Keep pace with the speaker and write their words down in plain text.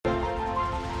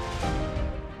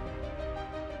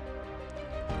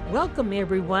Welcome,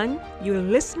 everyone. You're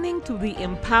listening to the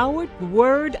Empowered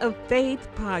Word of Faith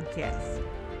podcast.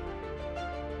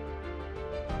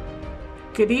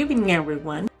 Good evening,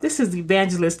 everyone. This is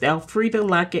Evangelist Elfrida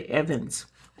Lockett Evans,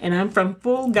 and I'm from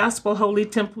Full Gospel Holy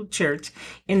Temple Church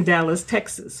in Dallas,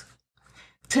 Texas.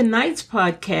 Tonight's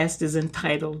podcast is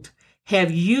entitled,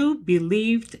 Have You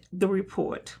Believed the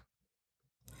Report?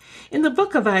 In the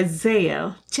book of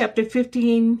Isaiah, chapter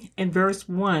 15 and verse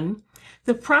 1,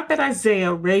 the prophet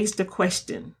Isaiah raised a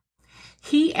question.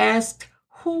 He asked,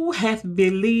 Who hath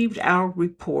believed our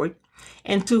report,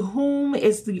 and to whom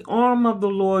is the arm of the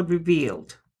Lord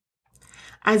revealed?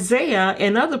 Isaiah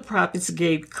and other prophets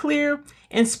gave clear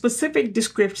and specific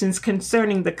descriptions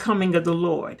concerning the coming of the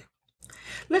Lord.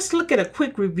 Let's look at a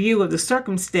quick review of the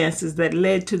circumstances that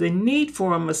led to the need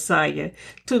for a Messiah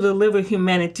to deliver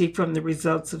humanity from the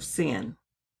results of sin.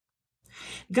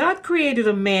 God created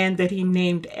a man that he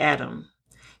named Adam,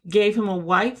 gave him a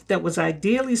wife that was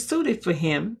ideally suited for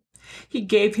him. He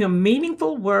gave him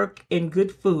meaningful work and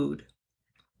good food.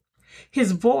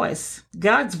 His voice,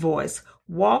 God's voice,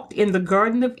 walked in the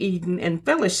Garden of Eden and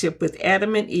fellowship with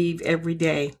Adam and Eve every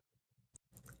day.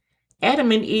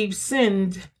 Adam and Eve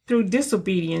sinned through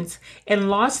disobedience and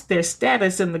lost their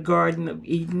status in the Garden of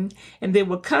Eden, and they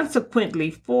were consequently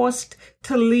forced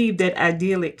to leave that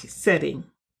idyllic setting.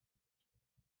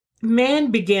 Man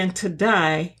began to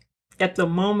die at the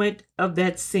moment of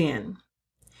that sin.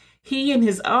 He and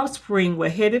his offspring were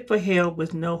headed for hell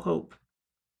with no hope.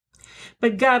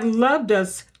 But God loved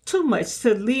us too much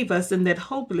to leave us in that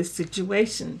hopeless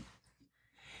situation.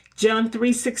 John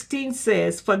 3:16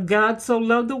 says, For God so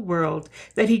loved the world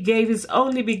that he gave his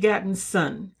only begotten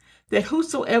Son, that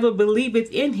whosoever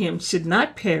believeth in him should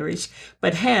not perish,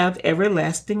 but have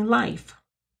everlasting life.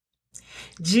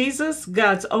 Jesus,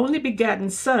 God's only begotten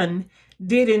Son,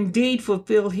 did indeed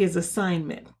fulfill his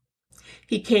assignment.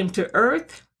 He came to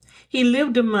earth, he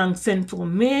lived among sinful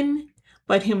men,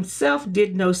 but himself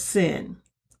did no sin.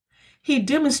 He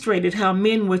demonstrated how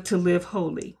men were to live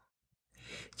holy.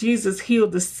 Jesus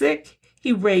healed the sick,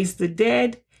 he raised the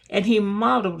dead, and he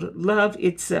modeled love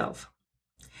itself.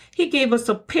 He gave us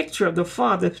a picture of the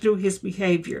Father through his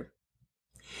behavior.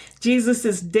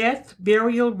 Jesus' death,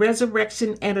 burial,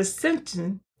 resurrection, and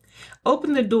ascension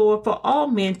opened the door for all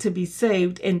men to be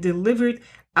saved and delivered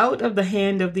out of the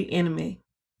hand of the enemy.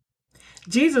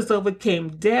 Jesus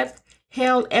overcame death,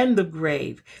 hell, and the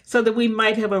grave so that we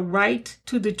might have a right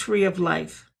to the tree of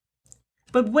life.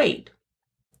 But wait,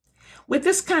 with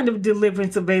this kind of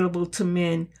deliverance available to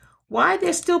men, why are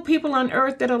there still people on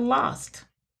earth that are lost?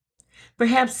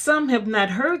 Perhaps some have not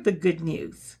heard the good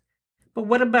news. But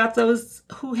what about those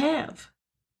who have?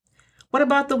 What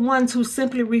about the ones who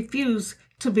simply refuse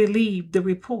to believe the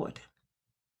report?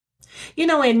 In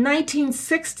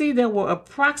 1960, there were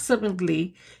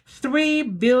approximately 3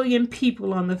 billion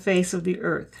people on the face of the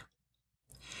earth.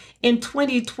 In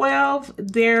 2012,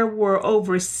 there were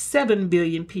over 7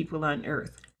 billion people on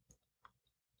earth.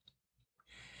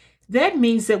 That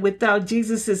means that without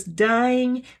Jesus'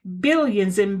 dying,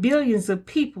 billions and billions of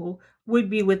people would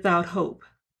be without hope.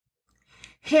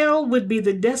 Hell would be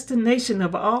the destination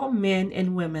of all men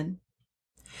and women.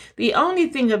 The only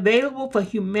thing available for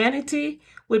humanity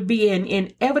would be an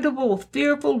inevitable,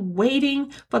 fearful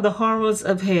waiting for the horrors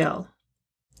of hell.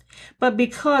 But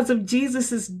because of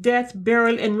Jesus' death,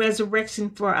 burial, and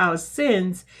resurrection for our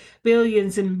sins,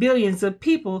 billions and billions of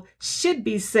people should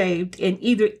be saved and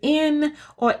either in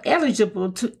or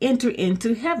eligible to enter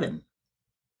into heaven.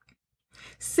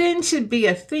 Sin should be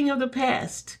a thing of the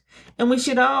past, and we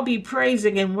should all be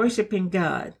praising and worshiping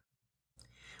God.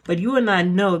 But you and I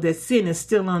know that sin is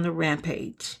still on the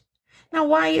rampage. Now,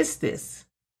 why is this?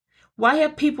 Why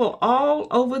have people all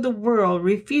over the world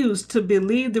refused to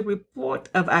believe the report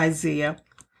of Isaiah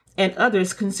and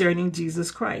others concerning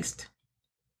Jesus Christ?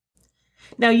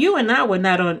 Now, you and I were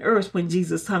not on earth when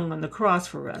Jesus hung on the cross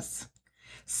for us.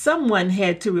 Someone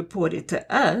had to report it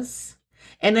to us,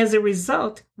 and as a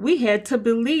result, we had to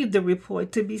believe the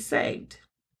report to be saved.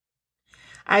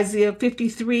 Isaiah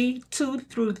 53,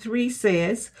 2-3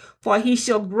 says, For he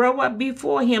shall grow up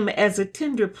before him as a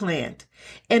tender plant,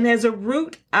 and as a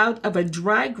root out of a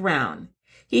dry ground.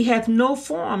 He hath no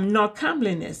form nor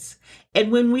comeliness,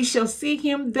 and when we shall see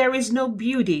him, there is no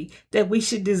beauty that we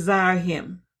should desire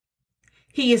him.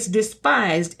 He is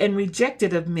despised and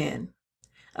rejected of men,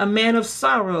 a man of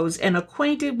sorrows and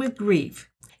acquainted with grief,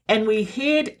 and we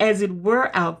hid as it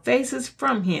were our faces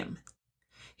from him.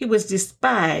 He was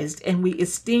despised, and we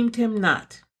esteemed him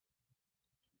not.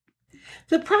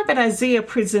 The prophet Isaiah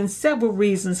presents several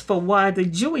reasons for why the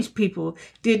Jewish people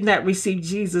did not receive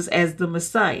Jesus as the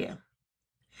Messiah.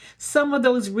 Some of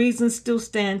those reasons still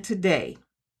stand today.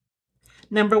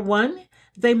 Number one,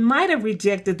 they might have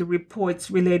rejected the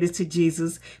reports related to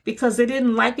Jesus because they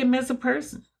didn't like him as a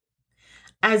person.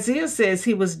 Isaiah says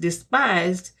he was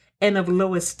despised and of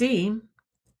low esteem.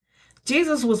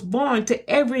 Jesus was born to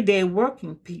everyday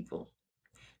working people.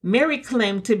 Mary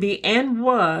claimed to be and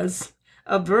was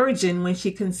a virgin when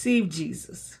she conceived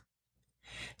Jesus.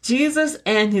 Jesus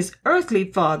and his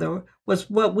earthly father was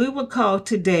what we would call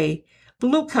today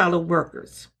blue-collar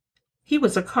workers. He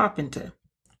was a carpenter.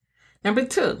 Number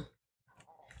two,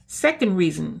 second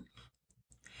reason,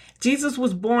 Jesus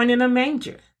was born in a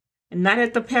manger, not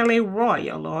at the Palais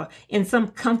Royal or in some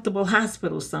comfortable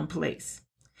hospital someplace.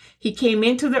 He came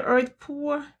into the earth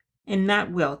poor and not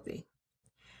wealthy.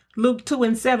 Luke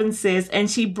 2:7 says,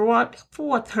 "And she brought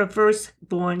forth her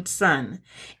firstborn son,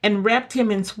 and wrapped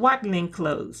him in swaddling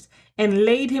clothes, and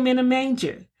laid him in a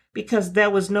manger, because there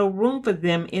was no room for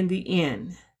them in the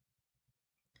inn."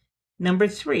 Number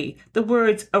three, the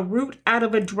words "a root out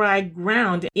of a dry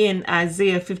ground" in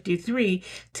Isaiah 53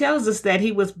 tells us that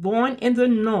he was born in the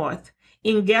north,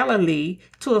 in Galilee,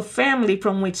 to a family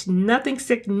from which nothing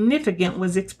significant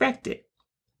was expected.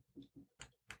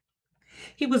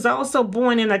 He was also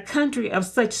born in a country of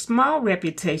such small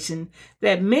reputation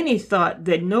that many thought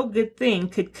that no good thing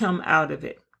could come out of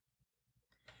it.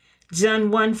 John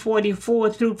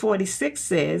 1:44 through 46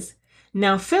 says,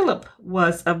 "Now Philip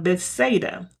was of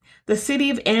Bethsaida, the city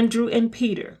of Andrew and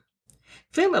Peter.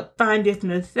 Philip findeth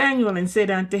Nathanael and said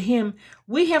unto him,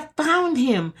 We have found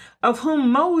him, of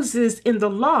whom Moses in the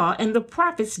law and the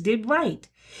prophets did write,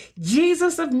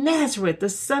 Jesus of Nazareth, the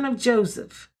son of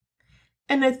Joseph.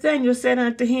 And Nathanael said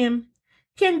unto him,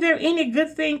 Can there any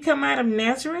good thing come out of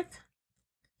Nazareth?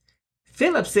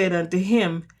 Philip said unto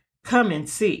him, Come and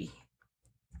see."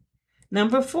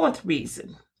 Number fourth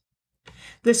reason.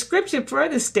 The scripture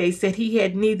further states that he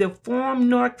had neither form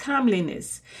nor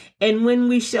comeliness, and when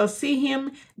we shall see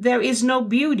him, there is no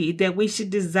beauty that we should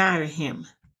desire him.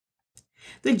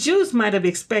 The Jews might have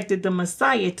expected the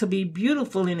Messiah to be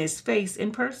beautiful in his face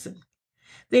in person.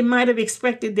 They might have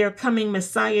expected their coming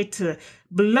Messiah to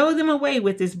blow them away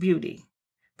with his beauty,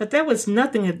 but there was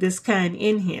nothing of this kind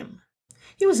in him.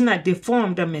 He was not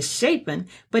deformed or misshapen,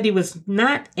 but he was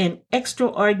not an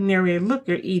extraordinary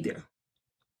looker either.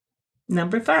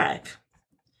 Number five,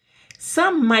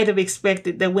 some might have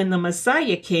expected that when the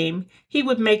Messiah came, he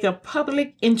would make a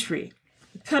public entry,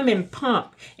 come in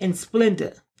pomp and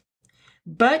splendor.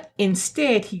 But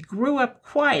instead, he grew up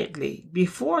quietly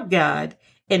before God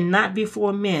and not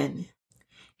before men.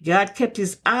 God kept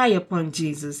his eye upon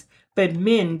Jesus, but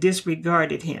men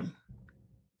disregarded him.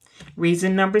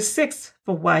 Reason number six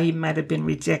for why he might have been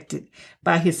rejected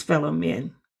by his fellow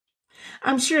men.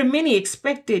 I'm sure many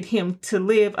expected him to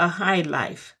live a high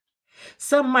life.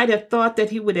 Some might have thought that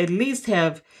he would at least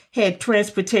have had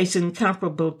transportation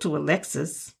comparable to a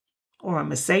Lexus or a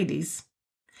Mercedes.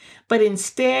 But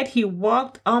instead, he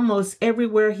walked almost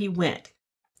everywhere he went.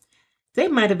 They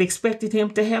might have expected him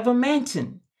to have a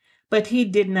mansion, but he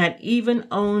did not even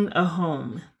own a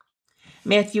home.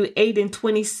 Matthew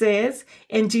 8:20 says,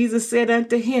 "And Jesus said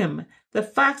unto him, The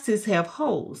foxes have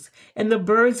holes, and the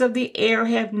birds of the air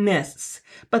have nests,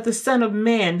 but the Son of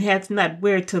Man hath not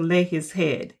where to lay his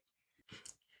head."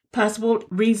 Possible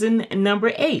reason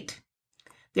number 8.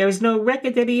 There is no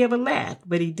record that he ever laughed,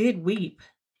 but he did weep.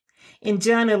 In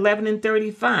John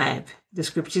 11:35, the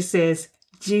scripture says,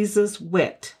 Jesus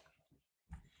wept.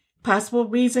 Possible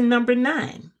reason number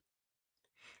 9.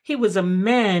 He was a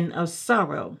man of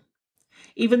sorrow.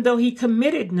 Even though he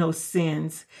committed no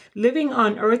sins, living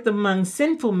on earth among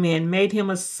sinful men made him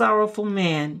a sorrowful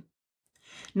man.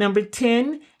 Number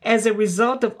 10, as a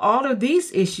result of all of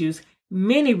these issues,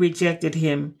 many rejected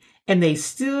him, and they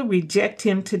still reject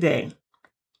him today.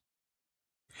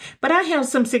 But I have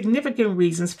some significant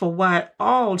reasons for why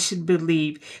all should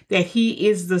believe that he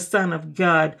is the Son of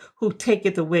God who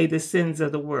taketh away the sins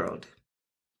of the world.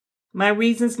 My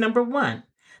reasons: number 1,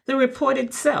 the report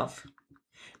itself.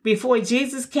 Before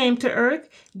Jesus came to earth,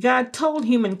 God told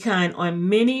humankind on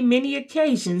many, many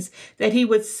occasions that he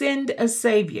would send a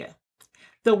Savior.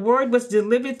 The word was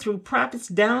delivered through prophets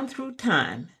down through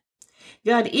time.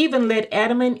 God even let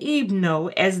Adam and Eve know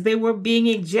as they were being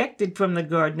ejected from the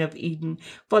Garden of Eden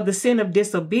for the sin of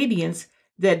disobedience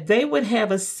that they would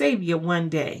have a Savior one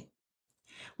day.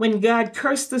 When God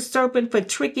cursed the serpent for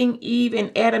tricking Eve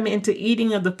and Adam into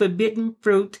eating of the forbidden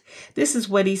fruit, this is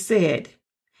what he said.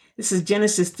 This is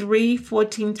Genesis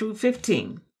 3:14 through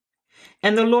 15.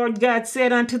 "And the Lord God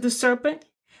said unto the serpent,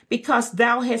 Because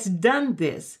thou hast done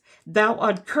this, thou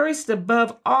art cursed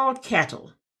above all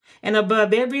cattle, and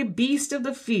above every beast of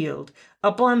the field.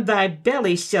 Upon thy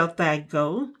belly shalt thou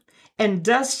go, and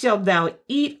dust shalt thou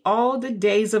eat all the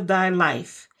days of thy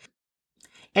life.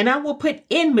 And I will put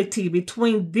enmity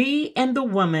between thee and the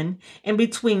woman, and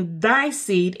between thy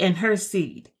seed and her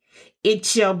seed. It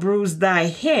shall bruise thy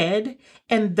head,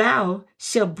 and thou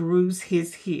shalt bruise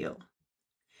his heel.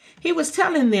 He was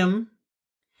telling them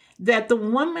that the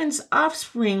woman's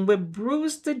offspring would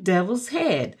bruise the devil's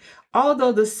head,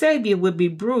 although the Savior would be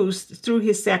bruised through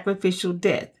his sacrificial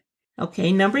death.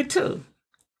 Okay, number 2,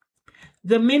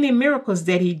 the many miracles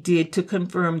that he did to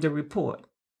confirm the report.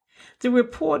 The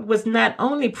report was not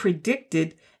only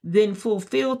predicted, then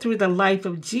fulfilled through the life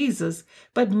of Jesus,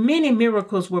 but many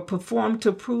miracles were performed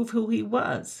to prove who he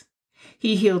was.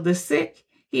 He healed the sick,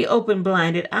 he opened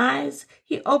blinded eyes,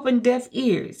 he opened deaf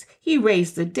ears, he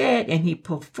raised the dead, and he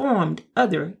performed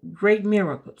other great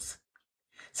miracles.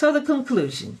 So the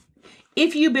conclusion: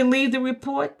 if you believe the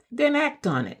report, then act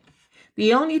on it.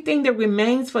 The only thing that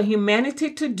remains for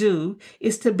humanity to do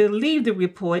is to believe the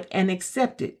report and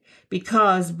accept it,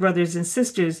 because, brothers and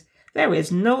sisters, there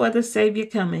is no other Savior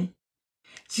coming.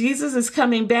 Jesus is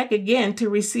coming back again to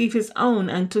receive his own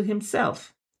unto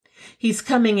himself. He's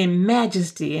coming in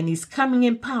majesty and he's coming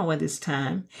in power this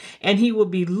time, and he will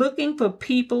be looking for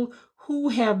people who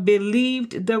have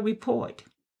believed the report.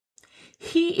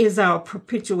 He is our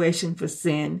propitiation for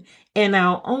sin and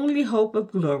our only hope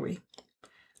of glory.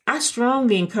 I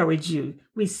strongly encourage you,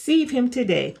 receive him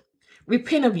today.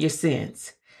 Repent of your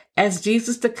sins. Ask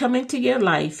Jesus to come into your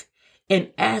life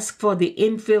and ask for the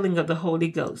infilling of the Holy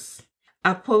Ghost.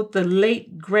 I quote the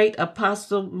late, great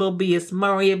Apostle Lobius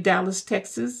Murray of Dallas,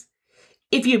 Texas.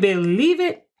 If you believe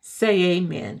it, say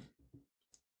amen.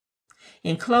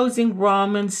 In closing,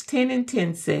 Romans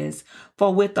 10:10 says,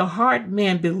 "For with the heart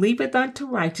man believeth unto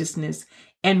righteousness,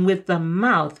 and with the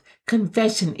mouth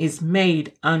confession is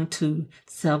made unto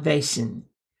salvation."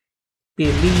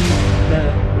 Believe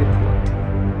the report.